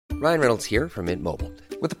Ryan Reynolds here from Mint Mobile.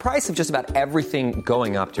 With the price of just about everything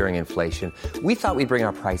going up during inflation, we thought we'd bring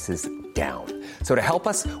our prices down. So to help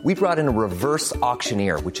us, we brought in a reverse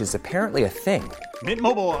auctioneer, which is apparently a thing. Mint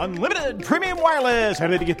Mobile Unlimited Premium Wireless. How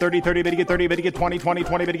to get 30, 30, bit to get 30, bit to get 20, 20,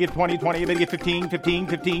 20, bit to get 20, 20, bit to get 15, 15,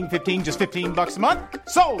 15, 15, just $15 a month?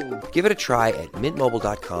 Sold! Give it a try at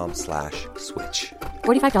mintmobile.com/switch.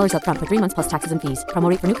 $45 up front for 3 months plus taxes and fees. Promo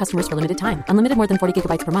rate for new customers for limited time. Unlimited more than 40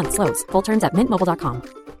 gigabytes per month. Slows full terms at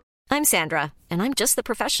mintmobile.com. I'm Sandra, and I'm just the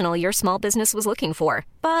professional your small business was looking for.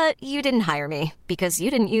 But you didn't hire me because you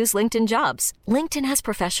didn't use LinkedIn Jobs. LinkedIn has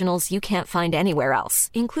professionals you can't find anywhere else,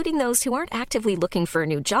 including those who aren't actively looking for a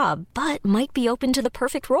new job, but might be open to the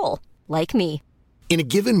perfect role, like me. In a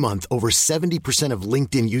given month, over 70% of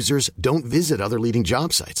LinkedIn users don't visit other leading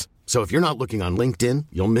job sites. So if you're not looking on LinkedIn,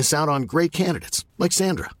 you'll miss out on great candidates like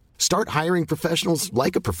Sandra. Start hiring professionals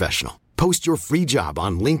like a professional. Post your free job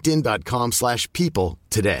on linkedin.com/people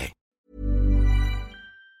today.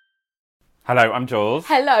 Hello, I'm Jules.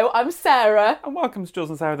 Hello, I'm Sarah. And welcome to Jules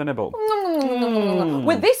and Sarah the Nibble.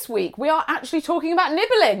 Well, this week we are actually talking about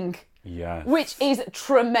nibbling. Yes. Which is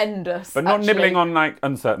tremendous. But not nibbling on like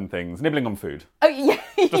uncertain things, nibbling on food. Oh, yeah.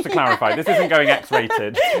 Just to clarify, this isn't going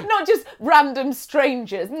X-rated. Not just random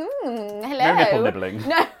strangers. Hello. No nipple nibbling.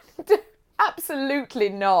 No, absolutely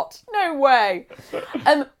not. No way.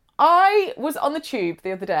 I was on the tube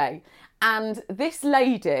the other day and this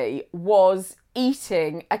lady was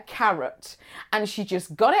eating a carrot and she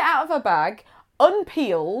just got it out of her bag,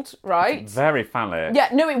 unpeeled, right? Very phallic. Yeah,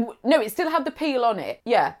 no, it still had the peel on it.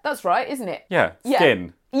 Yeah, that's right, isn't it? Yeah,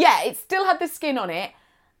 skin. Yeah, it still had the skin on it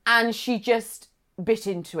and she just bit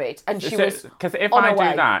into it and she was because if on I her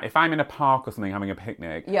way. do that, if I'm in a park or something having a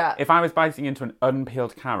picnic, yeah. If I was biting into an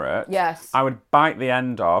unpeeled carrot, yes, I would bite the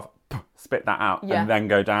end off, spit that out, yeah. and then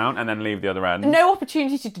go down and then leave the other end. No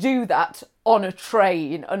opportunity to do that on a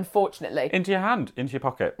train, unfortunately. Into your hand, into your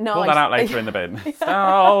pocket. Nice. Pull that out later in the bin.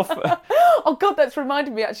 Self. Oh God, that's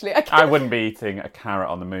reminded me actually. I wouldn't be eating a carrot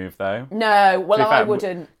on the move though. No, well I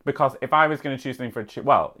wouldn't. Because if I was going to choose something for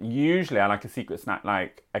well, usually I like a secret snack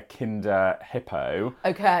like a Kinder Hippo.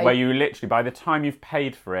 Okay. Where you literally, by the time you've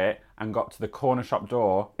paid for it and got to the corner shop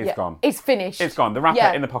door, it's gone. It's finished. It's gone. The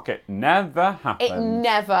wrapper in the pocket never happened. It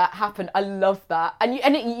never happened. I love that. And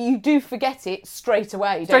you do forget it straight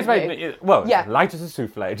away, don't you? Well, light as a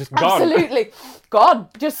souffle, just gone. Absolutely.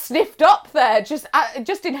 God, just sniffed up there, just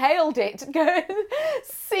inhaled it.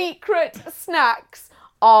 Secret snacks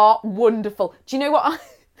are wonderful. Do you know what?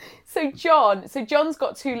 So John's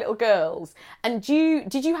got 2 little girls, and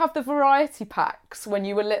did you have the variety packs when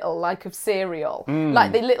you were little, like of cereal,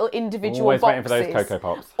 like the little individual always boxes? Always waiting for those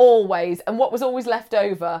Cocoa Pops. Always, and what was always left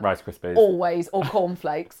over? Rice Krispies. Always, or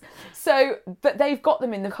cornflakes. So, but they've got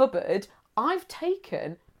them in the cupboard. I've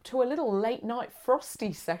taken to a little late night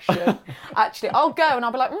Frosty session. Actually, I'll go and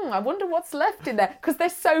I'll be like, I wonder what's left in there, because they're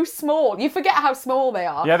so small. You forget how small they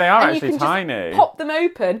are. Yeah, they are and actually you can tiny. Just pop them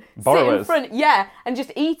open, Borrowers. sit in front, and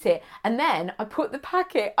just eat it. And then I put the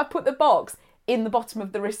box in the bottom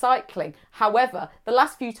of the recycling. However, the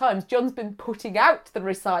last few times John's been putting out the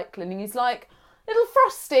recycling and he's like, little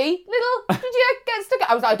Frosty, did you get stuck?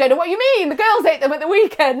 I was like, I don't know what you mean. The girls ate them at the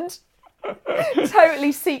weekend.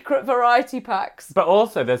 Totally secret variety packs. But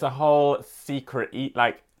also there's a whole not secret eating,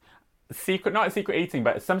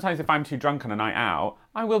 but sometimes if I'm too drunk on a night out,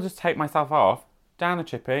 I will just take myself off, down the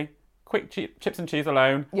chippy, quick chips and cheese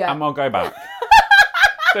alone, and we'll go back.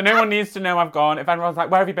 So no one needs to know I've gone. If everyone's like,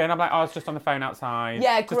 where have you been? I'm like, I was just on the phone outside.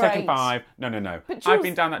 Yeah, just great. taking 5. No. But Jules, I've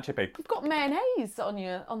been down that chippy. You've got mayonnaise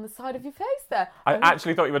on the side of your face there. I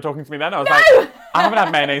actually thought you were talking to me then. I was like, I haven't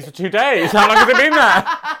had mayonnaise for 2 days. How long has it been there?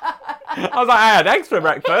 I was like, I had eggs for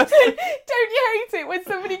breakfast. Don't you hate it when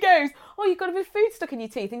somebody goes, oh, you've got a bit of food stuck in your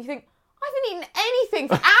teeth, and you think, I haven't eaten anything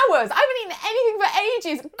for hours. I haven't eaten anything for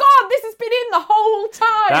ages. God, this has been in the whole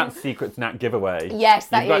time. That's secret snack giveaway. Yes,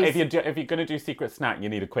 that is. If you're going to do secret snack, you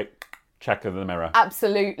need a quick check of the mirror.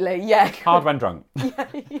 Absolutely, yeah. Hard when drunk.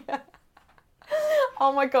 Yeah.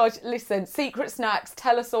 Oh my gosh, listen, secret snacks,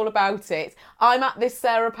 tell us all about it. I'm at this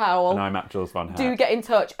Sarah Powell. And I'm at Jules Von Hack. Do get in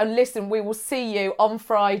touch. And listen, we will see you on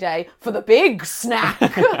Friday for the big snack.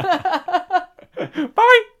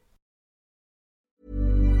 Bye.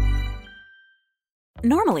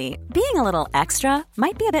 Normally, being a little extra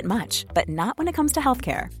might be a bit much, but not when it comes to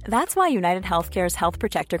healthcare. That's why United Healthcare's Health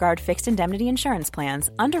Protector Guard fixed indemnity insurance plans,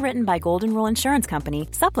 underwritten by Golden Rule Insurance Company,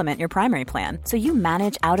 supplement your primary plan so you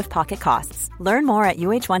manage out-of-pocket costs. Learn more at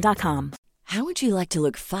uh1.com. How would you like to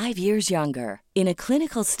look 5 years younger? In a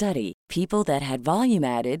clinical study, people that had volume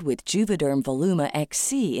added with Juvederm Voluma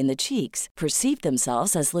XC in the cheeks perceived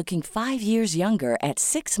themselves as looking 5 years younger at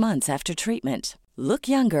 6 months after treatment. Look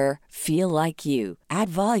younger, feel like you. Add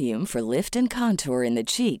volume for lift and contour in the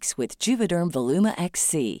cheeks with Juvederm Voluma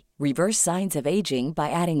XC. Reverse signs of aging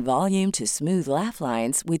by adding volume to smooth laugh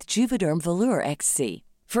lines with Juvederm Volure XC.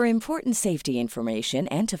 For important safety information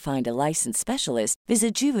and to find a licensed specialist,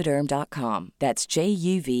 visit Juvederm.com. That's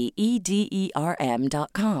JUVEDERM.com.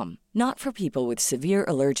 Not for people with severe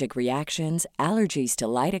allergic reactions, allergies to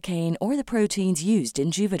lidocaine, or the proteins used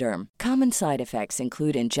in Juvederm. Common side effects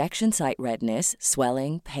include injection site redness,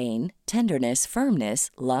 swelling, pain, tenderness, firmness,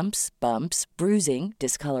 lumps, bumps, bruising,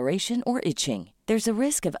 discoloration, or itching. There's a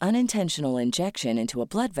risk of unintentional injection into a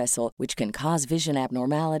blood vessel, which can cause vision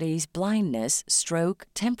abnormalities, blindness, stroke,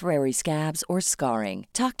 temporary scabs, or scarring.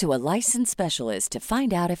 Talk to a licensed specialist to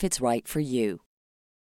find out if it's right for you.